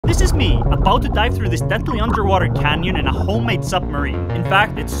this is me, about to dive through this deadly underwater canyon in a homemade submarine. In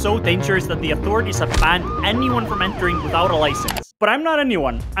fact, it's so dangerous that the authorities have banned anyone from entering without a license. But I'm not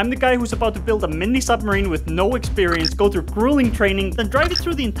anyone. I'm the guy who's about to build a mini submarine with no experience, go through grueling training, then drive it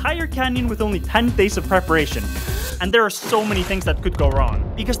through the entire canyon with only 10 days of preparation. And there are so many things that could go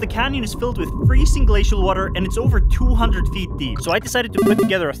wrong, because the canyon is filled with freezing glacial water and it's over 200 feet deep. So I decided to put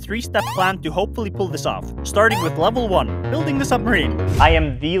together a 3-step plan to hopefully pull this off. Starting with level 1, building the submarine. I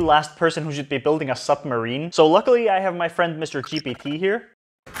am the last person who should be building a submarine, so luckily I have my friend Mr. GPT here.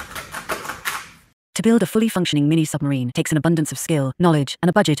 To build a fully functioning mini submarine takes an abundance of skill, knowledge, and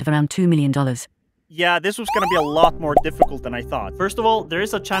a budget of around $2 million. Yeah, this was gonna be a lot more difficult than I thought. First of all, there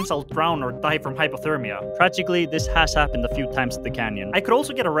is a chance I'll drown or die from hypothermia. Tragically, this has happened a few times at the canyon. I could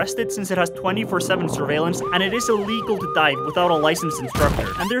also get arrested since it has 24/7 surveillance, and it is illegal to dive without a licensed instructor.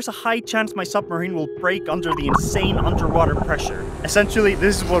 And there's a high chance my submarine will break under the insane underwater pressure. Essentially,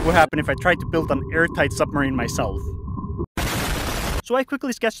 this is what would happen if I tried to build an airtight submarine myself. So I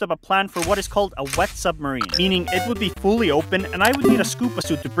quickly sketched up a plan for what is called a wet submarine, meaning it would be fully open and I would need a scuba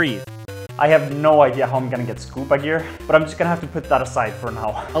suit to breathe. I have no idea how I'm gonna get scuba gear, but I'm just gonna have to put that aside for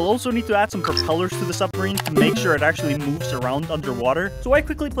now. I'll also need to add some propellers to the submarine to make sure it actually moves around underwater. So I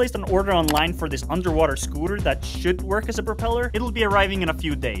quickly placed an order online for this underwater scooter that should work as a propeller. It'll be arriving in a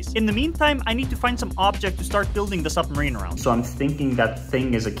few days. In the meantime, I need to find some object to start building the submarine around. So I'm thinking that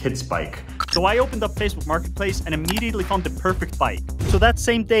thing is a kid's bike. So I opened up Facebook Marketplace and immediately found the perfect bike. So that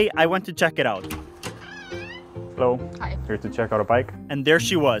same day, I went to check it out. Hello. Hi. Here to check out a bike. And there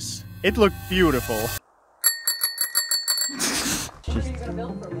she was. It looked beautiful. What are you gonna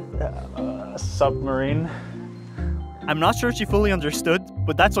build for me? A submarine. I'm not sure she fully understood,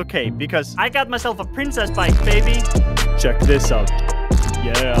 but that's okay because I got myself a princess bike, baby. Check this out.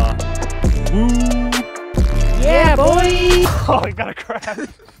 Yeah. Woo. Yeah, boy! Oh, I got a crab.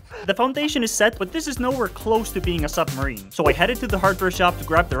 The foundation is set, but this is nowhere close to being a submarine. So I headed to the hardware shop to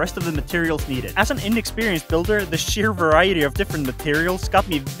grab the rest of the materials needed. As an inexperienced builder, the sheer variety of different materials got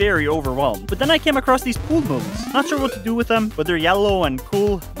me very overwhelmed. But then I came across these pool moons. Not sure what to do with them, but they're yellow and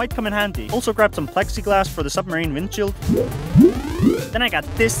cool. Might come in handy. Also grabbed some plexiglass for the submarine windshield. Then I got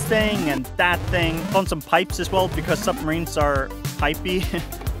this thing and that thing. Found some pipes as well because submarines are pipey.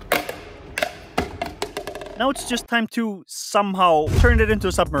 Now it's just time to somehow turn it into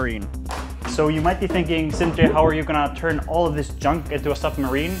a submarine. So you might be thinking, Sinjay, how are you gonna turn all of this junk into a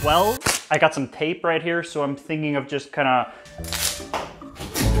submarine? Well, I got some tape right here, so I'm thinking of just kinda...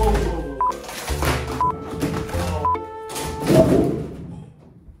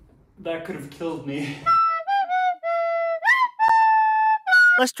 That could have killed me.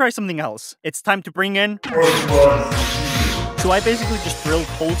 Let's try something else. It's time to bring in... So I basically just drilled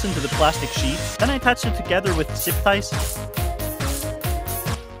holes into the plastic sheet, then I attached it together with zip ties.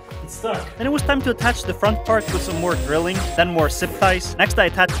 It's stuck. Then it was time to attach the front part with some more drilling, then more zip ties. Next I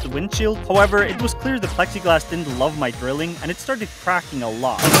attached the windshield. However, it was clear the plexiglass didn't love my drilling and it started cracking a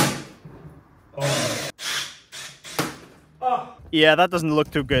lot. Yeah, that doesn't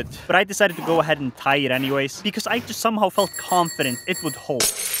look too good. But I decided to go ahead and tie it anyways, because I just somehow felt confident it would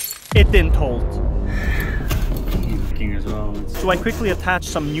hold. It didn't hold. As well. So I quickly attached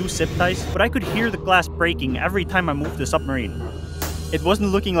some new zip ties, but I could hear the glass breaking every time I moved the submarine. It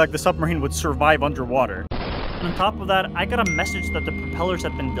wasn't looking like the submarine would survive underwater. And on top of that, I got a message that the propellers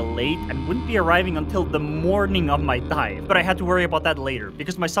had been delayed and wouldn't be arriving until the morning of my dive. But I had to worry about that later,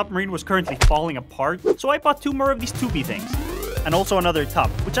 because my submarine was currently falling apart, so I bought 2 more of these tubey things. And also another top,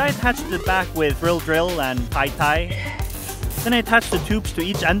 which I attached to the back with drill and tie. Then I attached the tubes to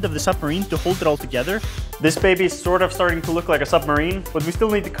each end of the submarine to hold it all together. This baby is sort of starting to look like a submarine, but we still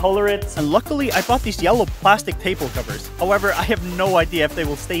need to color it. And luckily, I bought these yellow plastic table covers. However, I have no idea if they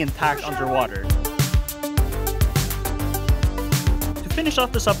will stay intact underwater. To finish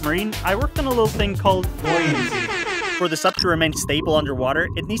off the submarine, I worked on a little thing called buoyancy. For the sub to remain stable underwater,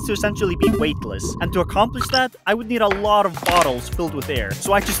 it needs to essentially be weightless. And to accomplish that, I would need a lot of bottles filled with air.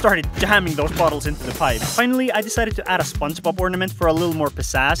 So I just started jamming those bottles into the pipe. Finally, I decided to add a SpongeBob ornament for a little more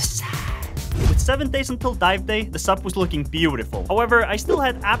pizzazz. With 7 days until dive day, the sub was looking beautiful. However, I still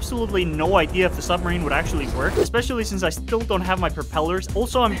had absolutely no idea if the submarine would actually work, especially since I still don't have my propellers.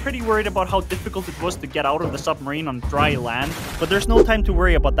 Also, I'm pretty worried about how difficult it was to get out of the submarine on dry land. But there's no time to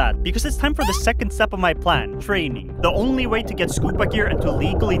worry about that, because it's time for the second step of my plan, training. The only way to get scuba gear and to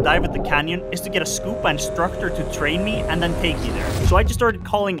legally dive at the canyon is to get a scuba instructor to train me and then take me there. So I just started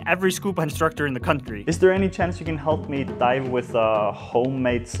calling every scuba instructor in the country. Is there any chance you can help me dive with a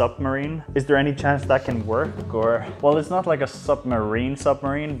homemade submarine? Is there any chance that can work? Or, well, it's not like a submarine,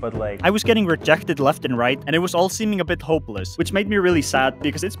 but like... I was getting rejected left and right, and it was all seeming a bit hopeless, which made me really sad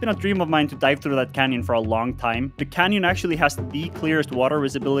because it's been a dream of mine to dive through that canyon for a long time. The canyon actually has the clearest water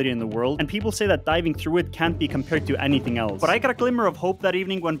visibility in the world, and people say that diving through it can't be compared to anything else. But I got a glimmer of hope that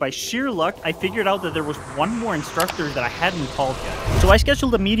evening when by sheer luck, I figured out that there was one more instructor that I hadn't called yet. So I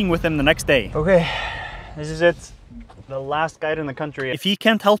scheduled a meeting with him the next day. Okay, this is it. The last guide in the country. If he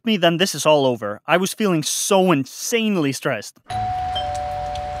can't help me, then this is all over. I was feeling so insanely stressed.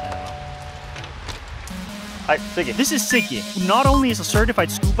 Hi, Siggy. This is Siggy, who not only is a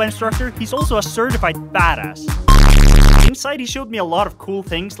certified scuba instructor, he's also a certified badass. Inside, he showed me a lot of cool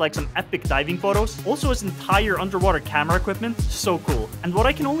things, like some epic diving photos, also his entire underwater camera equipment, so cool, and what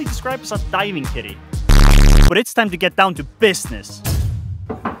I can only describe as a diving kitty. But it's time to get down to business.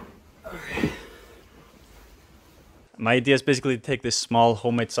 My idea is basically to take this small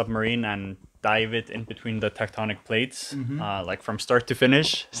homemade submarine and dive it in between the tectonic plates, like from start to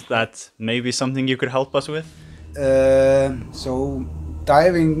finish. Is that maybe something you could help us with? So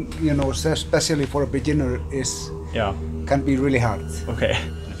diving, you know, especially for a beginner, can be really hard. Okay.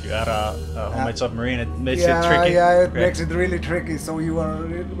 If you add a homemade submarine, it makes it tricky. Yeah, it makes it really tricky. So you are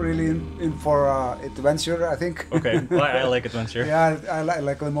really in for adventure, I think. Okay, well, I like adventure. Yeah, I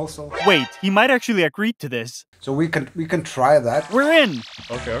like them also. Wait, he might actually agree to this. So we can try that. We're in.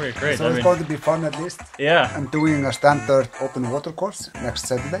 Okay, great. So it's going to be fun at least. Yeah. I'm doing a standard open water course next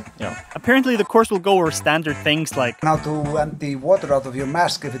Saturday. Yeah. Apparently the course will go over standard things like how to empty water out of your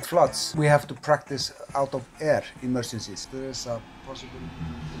mask if it floods. We have to practice out of air emergencies. There is a possibility.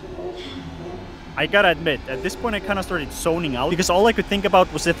 I gotta admit, at this point I kinda started zoning out because all I could think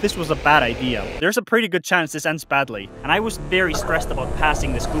about was if this was a bad idea. There's a pretty good chance this ends badly, and I was very stressed about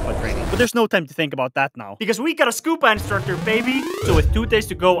passing the scuba training. But there's no time to think about that now, because we got a scuba instructor, baby! So with 2 days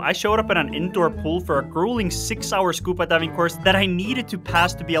to go, I showed up at an indoor pool for a grueling 6-hour scuba diving course that I needed to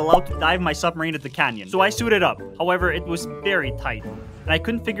pass to be allowed to dive my submarine at the canyon. So I suited up. However, it was very tight, and I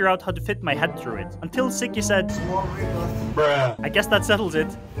couldn't figure out how to fit my head through it. Until Sikki said, "Bruh. I guess that settles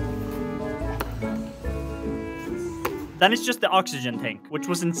it." Then it's just the oxygen tank, which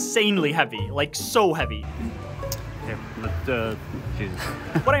was insanely heavy, like so heavy. Jesus.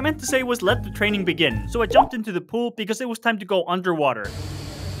 What I meant to say was let the training begin. So I jumped into the pool because it was time to go underwater.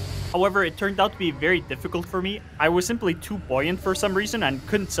 However, it turned out to be very difficult for me. I was simply too buoyant for some reason and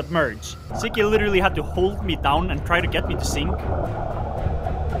couldn't submerge. Sikki literally had to hold me down and try to get me to sink.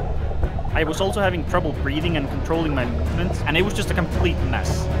 I was also having trouble breathing and controlling my movements, and it was just a complete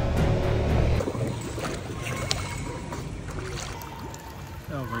mess.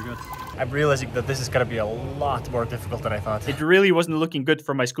 Oh my god. I'm realizing that this is gonna be a lot more difficult than I thought. It really wasn't looking good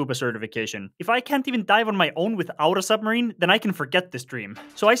for my scuba certification. If I can't even dive on my own without a submarine, then I can forget this dream.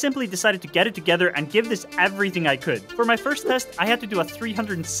 So I simply decided to get it together and give this everything I could. For my first test, I had to do a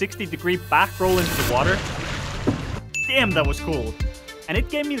 360-degree back roll into the water. Damn, that was cool. And it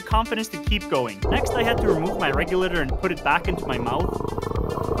gave me the confidence to keep going. Next, I had to remove my regulator and put it back into my mouth.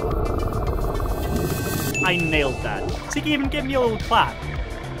 I nailed that. Sikki even gave me a little clap.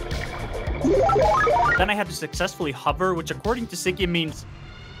 Then I had to successfully hover, which according to Sikki means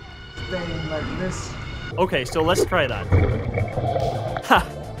Staying like this. Okay, so let's try that. Ha!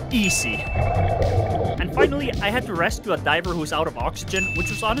 Easy. And finally, I had to rescue a diver who's out of oxygen, which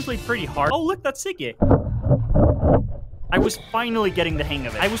was honestly pretty hard. Oh, look, that's Sikki. I was finally getting the hang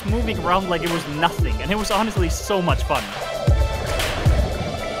of it. I was moving around like it was nothing, and it was honestly so much fun.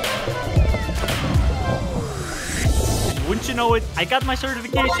 Wouldn't you know it, I got my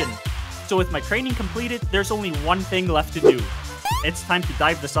certification. So with my training completed, there's only one thing left to do. It's time to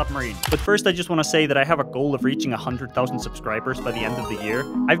dive the submarine. But first, I just want to say that I have a goal of reaching 100,000 subscribers by the end of the year.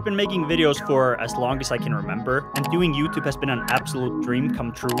 I've been making videos for as long as I can remember, and doing YouTube has been an absolute dream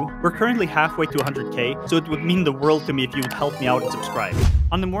come true. We're currently halfway to 100K, so it would mean the world to me if you would help me out and subscribe.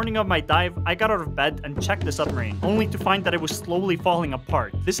 On the morning of my dive, I got out of bed and checked the submarine, only to find that it was slowly falling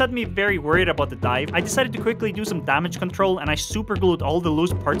apart. This had me very worried about the dive. I decided to quickly do some damage control, and I super glued all the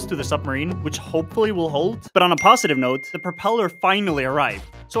loose parts to the submarine, which hopefully will hold. But on a positive note, the propeller finally arrived.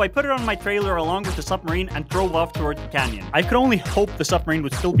 So I put it on my trailer along with the submarine and drove off toward the canyon. I could only hope the submarine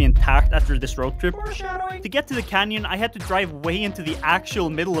would still be intact after this road trip. To get to the canyon, I had to drive way into the actual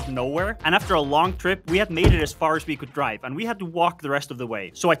middle of nowhere, and after a long trip, we had made it as far as we could drive, and we had to walk the rest of the way.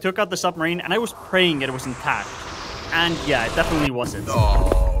 So I took out the submarine, and I was praying it was intact. And yeah, it definitely wasn't.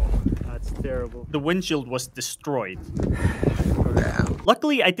 Oh, that's terrible. The windshield was destroyed.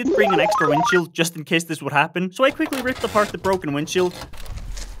 Luckily, I did bring an extra windshield just in case this would happen, so I quickly ripped apart the broken windshield.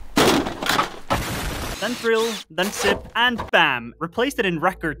 Then drill, then sip, and bam! Replaced it in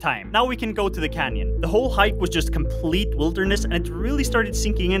record time. Now we can go to the canyon. The whole hike was just complete wilderness, and it really started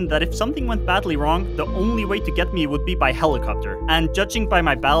sinking in that if something went badly wrong, the only way to get me would be by helicopter. And judging by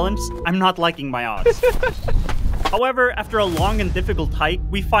my balance, I'm not liking my odds. However, after a long and difficult hike,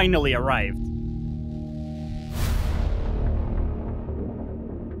 we finally arrived.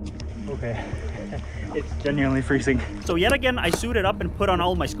 Okay. It's genuinely freezing. So yet again, I suited up and put on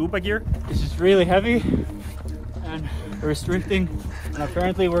all my scuba gear. This is really heavy and restricting. And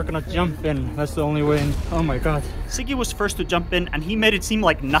apparently we're gonna jump in. That's the only way in. Oh my god. Siggy was first to jump in and he made it seem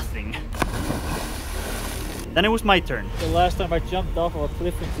like nothing. Then it was my turn. The last time I jumped off of a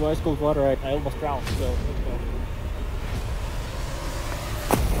cliff into ice cold water, I almost drowned, so let's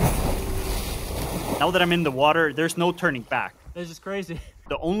go. Now that I'm in the water, there's no turning back. This is crazy.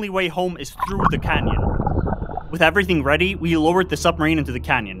 The only way home is through the canyon. With everything ready, we lowered the submarine into the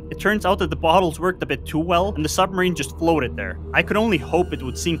canyon. It turns out that the bottles worked a bit too well, and the submarine just floated there. I could only hope it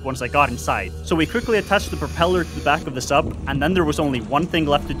would sink once I got inside. So we quickly attached the propeller to the back of the sub, and then there was only one thing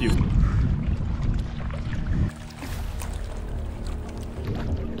left to do.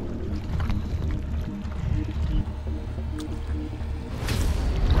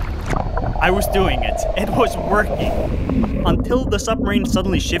 I was doing it. It was working. Until the submarine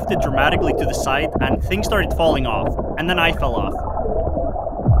suddenly shifted dramatically to the side and things started falling off. And then I fell off.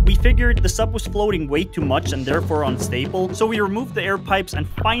 We figured the sub was floating way too much and therefore unstable, so we removed the air pipes and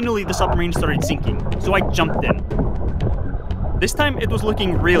finally the submarine started sinking. So I jumped in. This time it was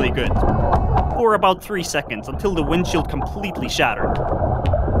looking really good. For about 3 seconds until the windshield completely shattered.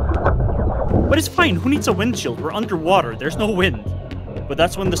 But it's fine, who needs a windshield? We're underwater, there's no wind. But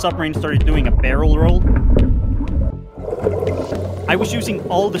that's when the submarine started doing a barrel roll. I was using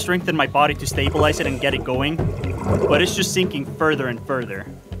all the strength in my body to stabilize it and get it going, but it's just sinking further and further.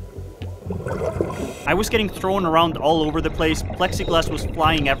 I was getting thrown around all over the place, plexiglass was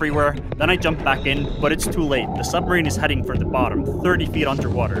flying everywhere, then I jumped back in, but it's too late. The submarine is heading for the bottom, 30 feet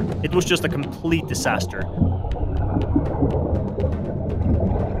underwater. It was just a complete disaster.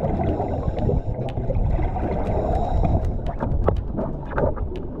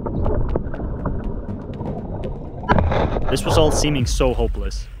 This was all seeming so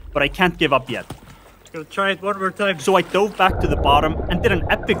hopeless, but I can't give up yet. Gonna try it one more time. So I dove back to the bottom and did an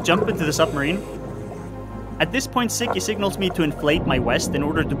epic jump into the submarine. At this point, Siggy signals me to inflate my vest in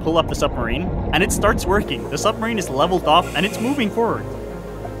order to pull up the submarine, and it starts working. The submarine is leveled off and it's moving forward.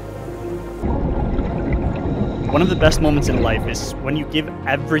 One of the best moments in life is when you give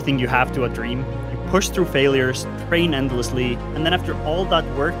everything you have to a dream, you push through failures, train endlessly, and then after all that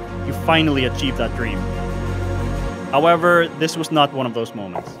work, you finally achieve that dream. However, this was not one of those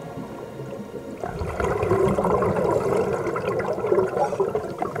moments.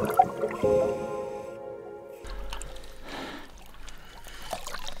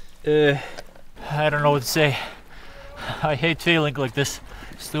 I don't know what to say. I hate feeling like this.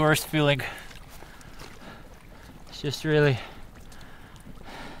 It's the worst feeling. It's just really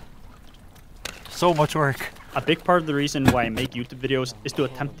so much work. A big part of the reason why I make YouTube videos is to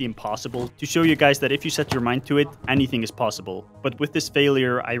attempt the impossible, to show you guys that if you set your mind to it, anything is possible. But with this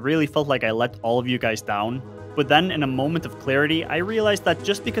failure, I really felt like I let all of you guys down. But then, in a moment of clarity, I realized that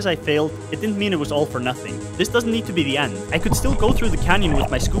just because I failed, it didn't mean it was all for nothing. This doesn't need to be the end. I could still go through the canyon with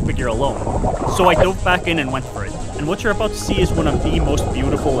my scuba gear alone. So I dove back in and went for it. And what you're about to see is one of the most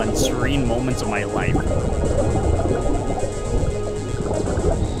beautiful and serene moments of my life.